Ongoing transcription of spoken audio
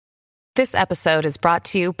This episode is brought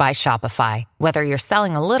to you by Shopify. Whether you're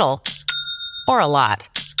selling a little or a lot,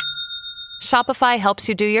 Shopify helps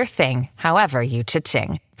you do your thing, however you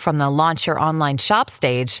cha-ching. From the launch your online shop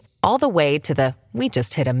stage, all the way to the we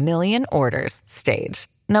just hit 1 million orders stage.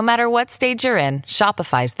 No matter what stage you're in,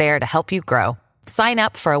 Shopify's there to help you grow. Sign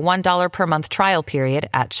up for a $1 per month trial period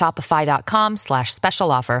at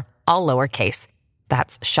shopify.com/special offer, all lowercase.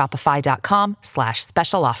 That's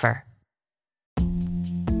shopify.com/special offer.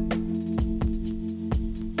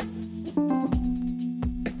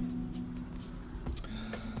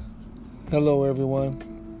 Hello, everyone.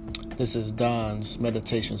 This is Don's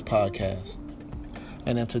Meditations Podcast.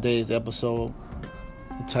 And in today's episode,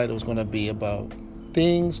 the title is going to be about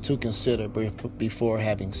things to consider before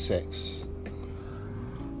having sex.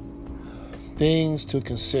 Things to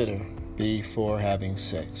consider before having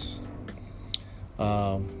sex.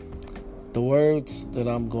 The words that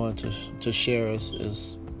I'm going to share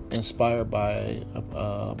is inspired by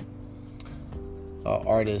an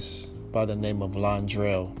artist by the name of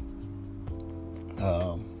Londrell.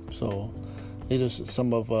 So these are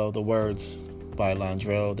some of the words by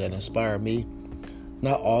Londrell that inspired me.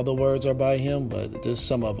 Not all the words are by him, but there's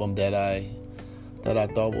some of them that I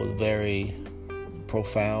thought was very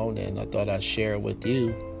profound, and I thought I'd share with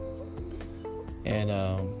you. And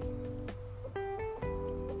I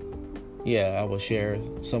will share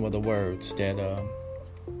some of the words that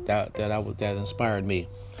inspired me,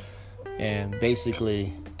 and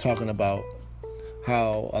basically talking about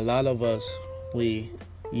how a lot of us we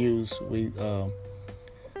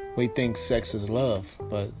think sex is love,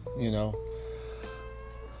 but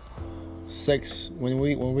sex when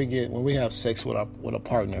we have sex with a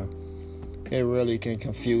partner, it really can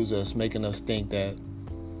confuse us, making us think that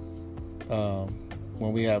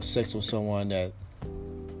when we have sex with someone that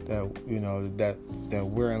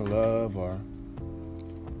we're in love, or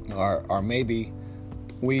maybe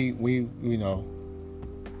we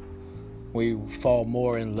fall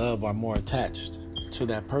more in love or more attached to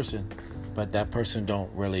that person, but that person don't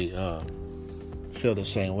really feel the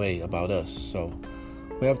same way about us. So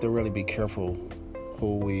we have to really be careful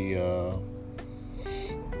who we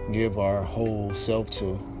give our whole self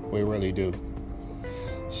to. We really do.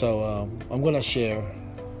 So I'm going to share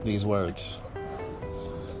these words.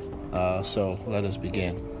 So let us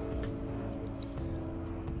begin.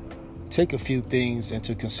 Take a few things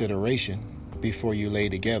into consideration before you lay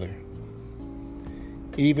together.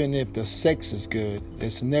 Even if the sex is good,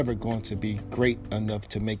 it's never going to be great enough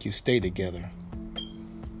to make you stay together.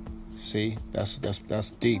 See, that's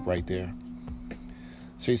deep right there.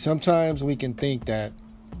 See, sometimes we can think that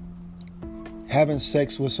having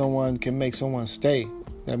sex with someone can make someone stay,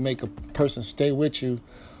 that make a person stay with you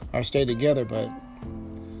or stay together, but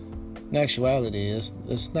in actuality, it's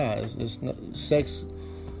not. It's not. Sex,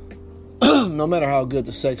 no matter how good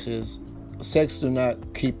the sex is, sex do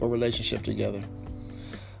not keep a relationship together.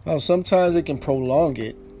 Sometimes it can prolong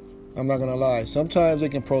it. I'm not going to lie. Sometimes it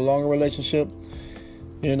can prolong a relationship,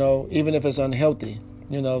 even if it's unhealthy.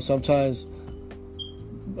 Sometimes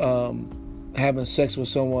having sex with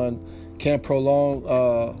someone can prolong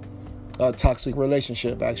a toxic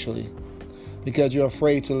relationship, actually. Because you're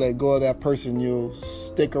afraid to let go of that person. You'll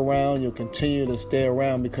stick around. You'll continue to stay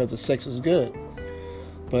around because the sex is good.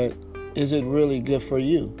 But is it really good for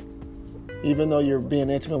you? Even though you're being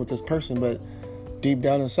intimate with this person, but deep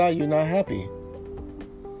down inside, you're not happy.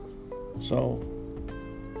 So,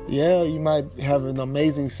 yeah, you might have an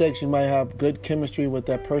amazing sex. You might have good chemistry with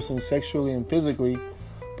that person sexually and physically,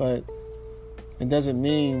 but it doesn't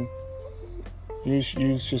mean you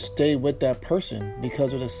should stay with that person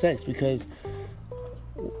because of the sex. Because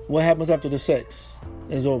what happens after the sex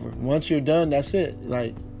is over? Once you're done, that's it.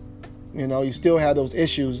 You still have those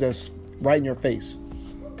issues that's right in your face.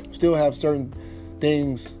 Still have certain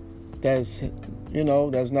things that's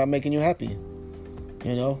not making you happy,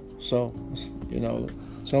 so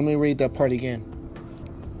let me read that part again.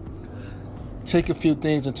 Take a few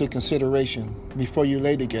things into consideration before you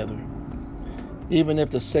lay together. Even if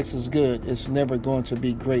the sex is good, it's never going to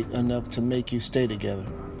be great enough to make you stay together.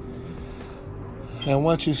 And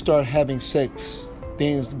once you start having sex,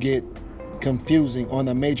 things get confusing on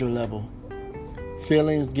a major level.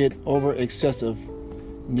 Feelings get over excessive,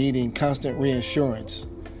 needing constant reassurance.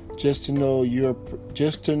 Just to know you're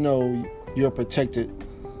protected.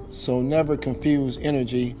 So never confuse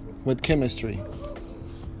energy with chemistry.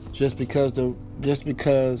 Just because the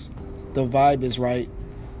vibe is right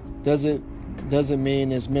doesn't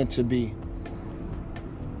mean it's meant to be.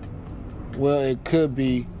 Well, it could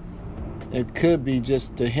be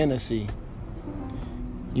just the Hennessy.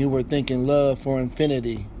 You were thinking love for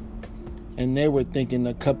infinity, and they were thinking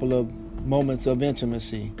a couple of moments of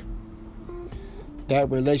intimacy. That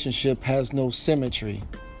relationship has no symmetry.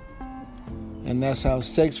 And that's how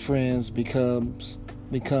sex friends become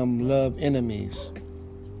love enemies.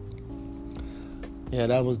 Yeah,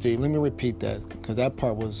 that was deep. Let me repeat that, because that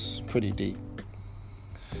part was pretty deep.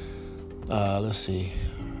 Let's see.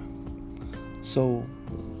 So,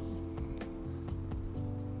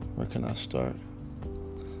 where can I start?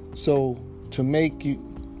 So, to make you...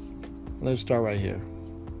 Let's start right here.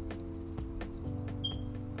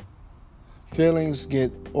 Feelings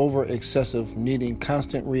get over excessive, needing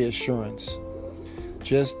constant reassurance.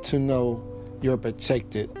 Just to know you're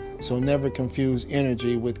protected, so never confuse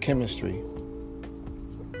energy with chemistry.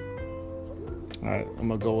 Alright, I'm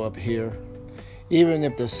going to go up here. Even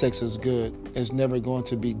if the sex is good, it's never going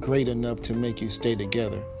to be great enough to make you stay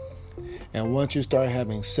together. And once you start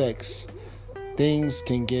having sex, things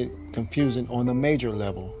can get confusing on a major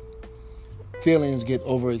level. Feelings get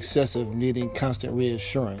over excessive, needing constant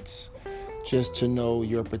reassurance. Just to know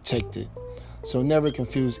you're protected. So never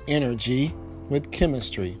confuse energy with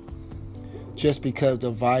chemistry. Just because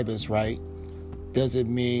the vibe is right,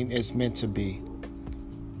 doesn't mean it's meant to be.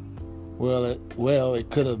 Well, it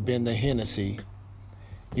could have been the Hennessy.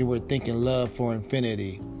 You were thinking love for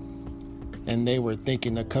infinity, and they were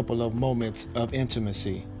thinking a couple of moments of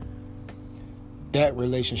intimacy. That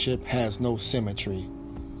relationship has no symmetry,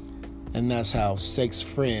 and that's how sex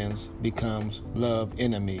friends becomes love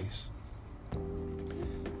enemies.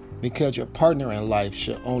 Because your partner in life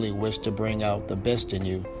should only wish to bring out the best in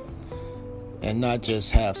you, and not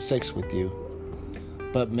just have sex with you,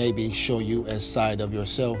 but maybe show you a side of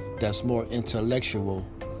yourself that's more intellectual,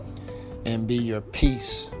 and be your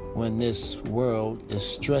peace when this world is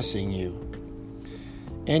stressing you.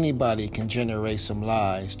 Anybody can generate some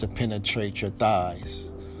lies to penetrate your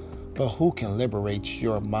thighs, but who can liberate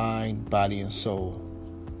your mind, body, and soul?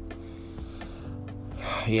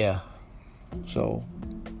 Yeah. So,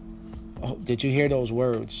 did you hear those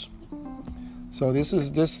words? So this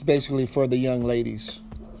is basically for the young ladies.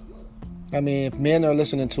 I mean, if men are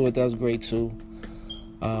listening to it, that's great too.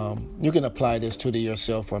 You can apply this to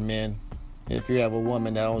yourself or men. If you have a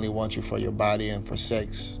woman that only wants you for your body and for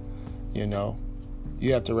sex, you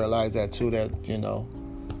have to realize that too, that,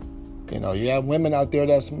 you have women out there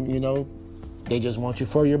that's, they just want you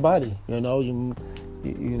for your body. They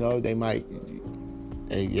might,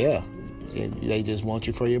 they just want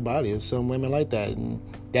you for your body. There's some women like that, and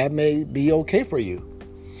that may be okay for you,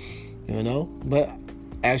 but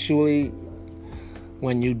actually,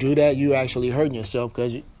 when you do that, you actually hurting yourself,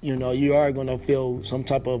 because you are going to feel some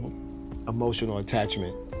type of emotional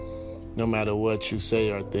attachment no matter what you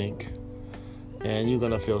say or think, and you're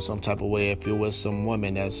going to feel some type of way if you're with some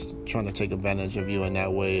woman that's trying to take advantage of you in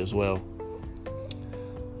that way as well.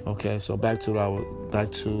 Okay, so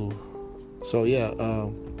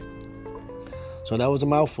so that was a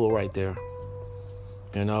mouthful right there.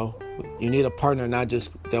 You need a partner not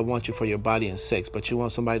just that wants you for your body and sex, but you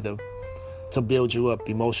want somebody to build you up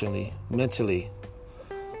emotionally, mentally,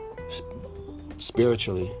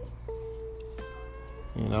 spiritually.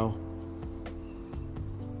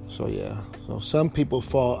 So some people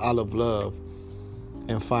fall out of love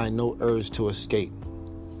and find no urge to escape.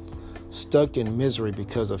 Stuck in misery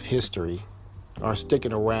because of history, or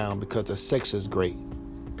sticking around because the sex is great.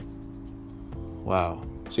 Wow.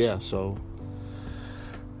 Yeah, so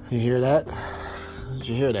you hear that? Did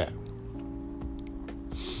you hear that?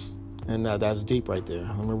 And that's deep right there.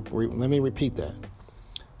 Let me repeat that.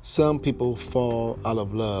 Some people fall out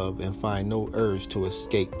of love and find no urge to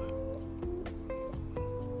escape.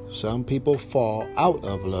 Some people fall out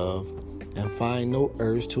of love and find no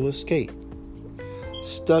urge to escape.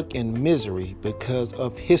 Stuck in misery because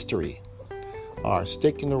of history, or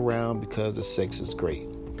sticking around because the sex is great.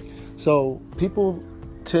 So people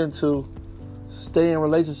tend to stay in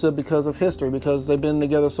relationship because of history, because they've been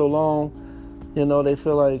together so long. They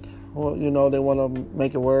feel like, they want to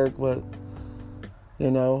make it work, but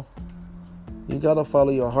you got to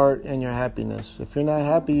follow your heart and your happiness. If you're not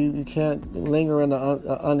happy, you can't linger in an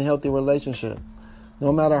unhealthy relationship,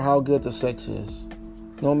 no matter how good the sex is.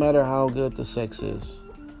 No matter how good the sex is.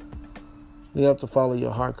 You have to follow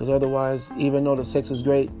your heart, because otherwise, even though the sex is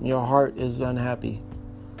great, your heart is unhappy.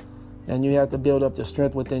 And you have to build up the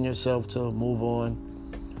strength within yourself to move on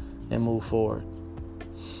and move forward.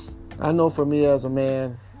 I know for me as a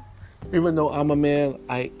man, even though I'm a man,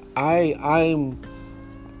 I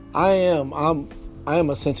am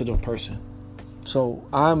a sensitive person. So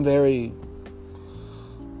I'm very,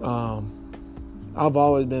 I've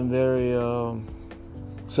always been very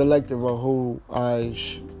selective of who I,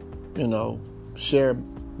 share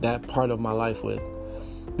that part of my life with.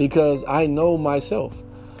 because I know myself.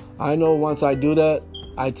 I know once I do that,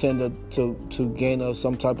 I tend to gain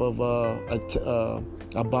some type of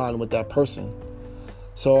a bond with that person.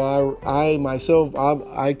 So I myself,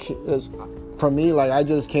 for me, like, I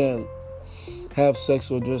just can't have sex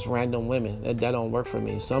with just random women. That don't work for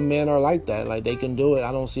me. Some men are like that. Like, they can do it.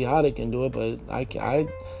 I don't see how they can do it, but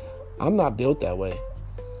I'm not built that way.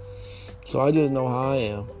 So I just know how I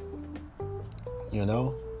am. You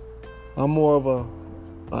know, I'm more of an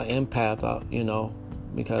empath,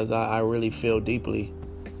 because I really feel deeply.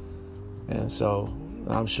 And so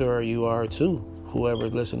I'm sure you are too,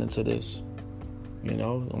 whoever's listening to this.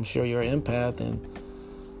 I'm sure you're an empath,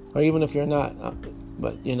 or even if you're not,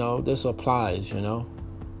 but this applies, Okay,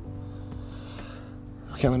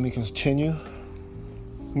 let me continue.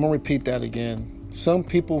 I'm going to repeat that again. Some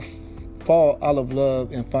people fall out of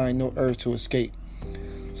love and find no urge to escape.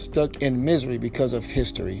 Stuck in misery because of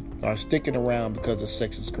history, or sticking around because the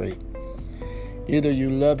sex is great. Either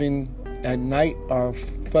you loving at night or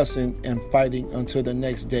fussing and fighting until the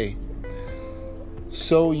next day.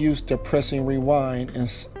 So used to pressing rewind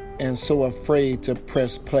and so afraid to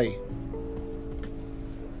press play.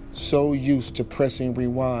 So used to pressing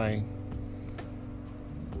rewind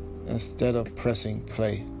instead of pressing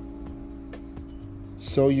play.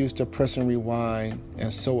 So used to pressing rewind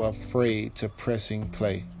and so afraid to pressing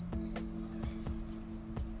play.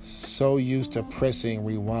 So used to pressing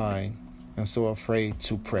rewind and so afraid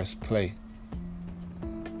to press play.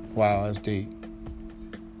 Wow, that's deep.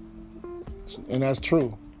 And that's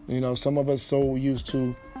true. Some of us so used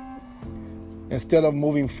to, instead of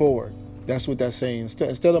moving forward, that's what that's saying.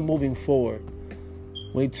 Instead of moving forward,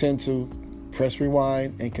 we tend to press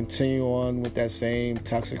rewind and continue on with that same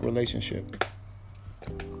toxic relationship.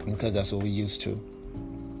 Because that's what we used to.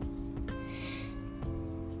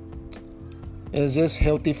 Is this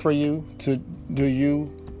healthy for you?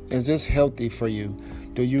 Is this healthy for you?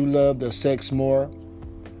 Do you love the sex more,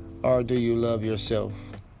 or do you love yourself?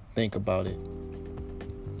 Think about it.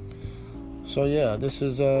 So yeah, this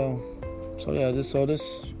is what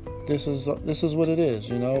it is.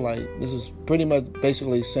 Like, this is pretty much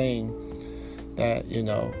basically saying that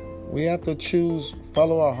we have to choose,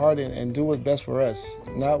 follow our heart, and do what's best for us.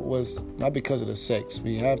 Not because of the sex.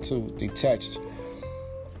 We have to detach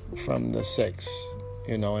from the sex,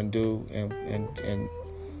 and do and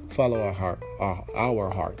follow our heart, our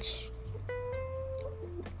hearts,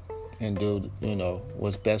 and do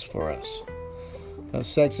what's best for us. Now,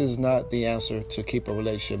 sex is not the answer to keep a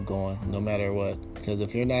relationship going, no matter what. Because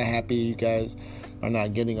if you're not happy, you guys are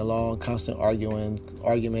not getting along, constant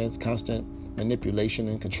arguments, constant manipulation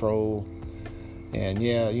and control. And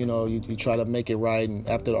yeah, you try to make it right, and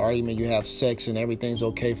after the argument you have sex and everything's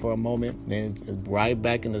okay for a moment, then it's right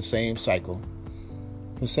back in the same cycle.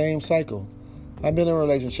 The same cycle. I've been in a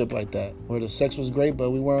relationship like that, where the sex was great,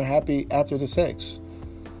 but we weren't happy after the sex.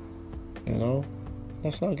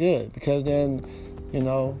 That's not good, because then,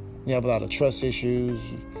 you have a lot of trust issues,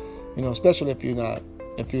 especially if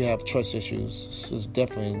you have trust issues. It's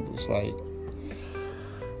definitely, like,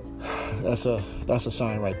 that's a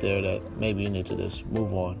sign right there that maybe you need to just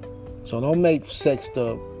move on. So don't make sex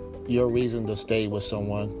your reason to stay with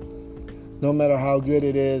someone. No matter how good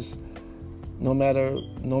it is, no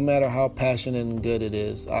matter how passionate and good it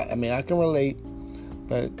is. I mean, I can relate,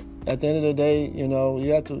 but at the end of the day, you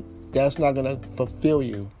have to. That's not going to fulfill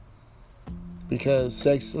you, because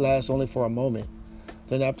sex lasts only for a moment.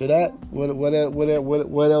 Then after that,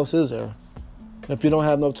 what else is there? If you don't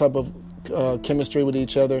have no type of chemistry with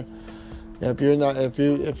each other, if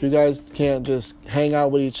you guys can't just hang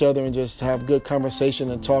out with each other and just have good conversation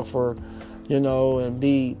and talk for, and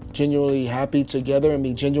be genuinely happy together and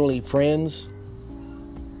be genuinely friends,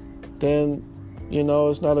 then,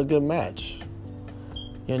 it's not a good match.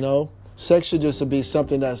 Sex should just be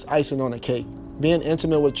something that's icing on the cake. Being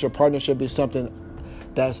intimate with your partner should be something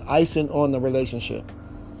that's icing on the relationship.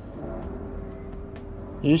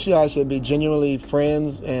 You guys should be genuinely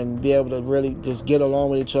friends and be able to really just get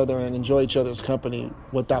along with each other and enjoy each other's company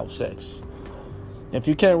without sex. If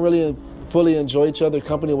you can't really fully enjoy each other's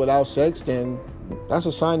company without sex, then that's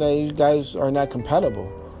a sign that you guys are not compatible.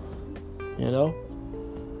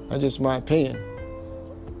 That's just my opinion.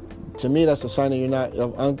 To me, that's a sign that you're not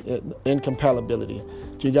of incompatibility.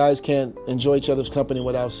 If you guys can't enjoy each other's company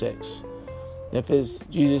without sex. If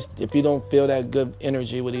you don't feel that good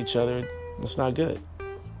energy with each other, it's not good.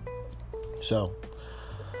 So,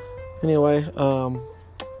 anyway,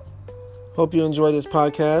 hope you enjoy this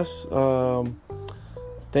podcast.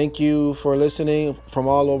 Thank you for listening from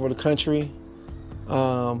all over the country.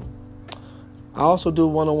 I also do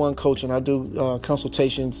one-on-one coaching. I do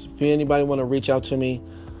consultations. If anybody want to reach out to me,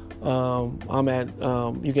 I'm at,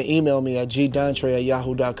 you can email me at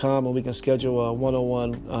gdantre@yahoo.com, and we can schedule a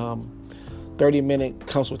one-on-one 30-minute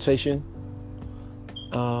consultation.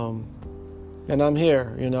 And I'm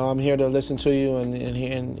here, I'm here to listen to you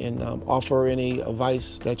and offer any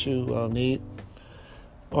advice that you need.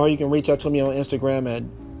 Or you can reach out to me on Instagram at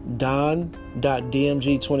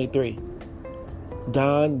don.dmg23.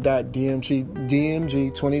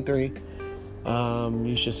 don.dmg23.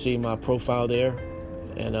 You should see my profile there.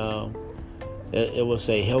 And it will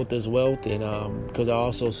say health is wealth. And because I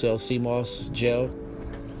also sell CMOS gel.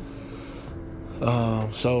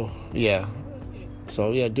 So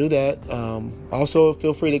do that. Also,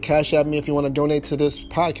 feel free to cash out me if you want to donate to this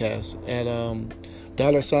podcast at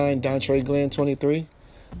 $Dantre Glenn 23.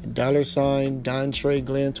 $Dantre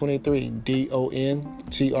Glenn 23.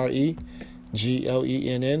 DONTRE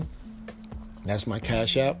GLENN. That's my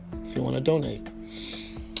cash app if you want to donate.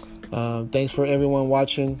 Thanks for everyone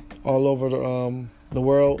watching all over the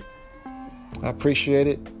world. I appreciate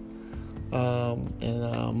it.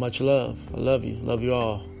 And much love. I love you. Love you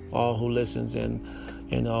all who listens. And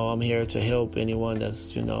I'm here to help anyone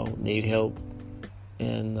that's need help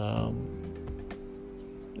in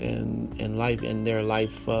life, in their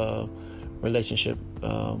life relationship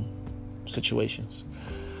situations.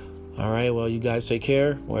 All right, well, you guys take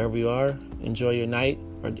care wherever you are. Enjoy your night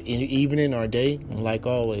or evening or day, and like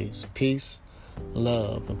always, peace,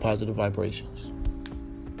 love, and positive vibrations.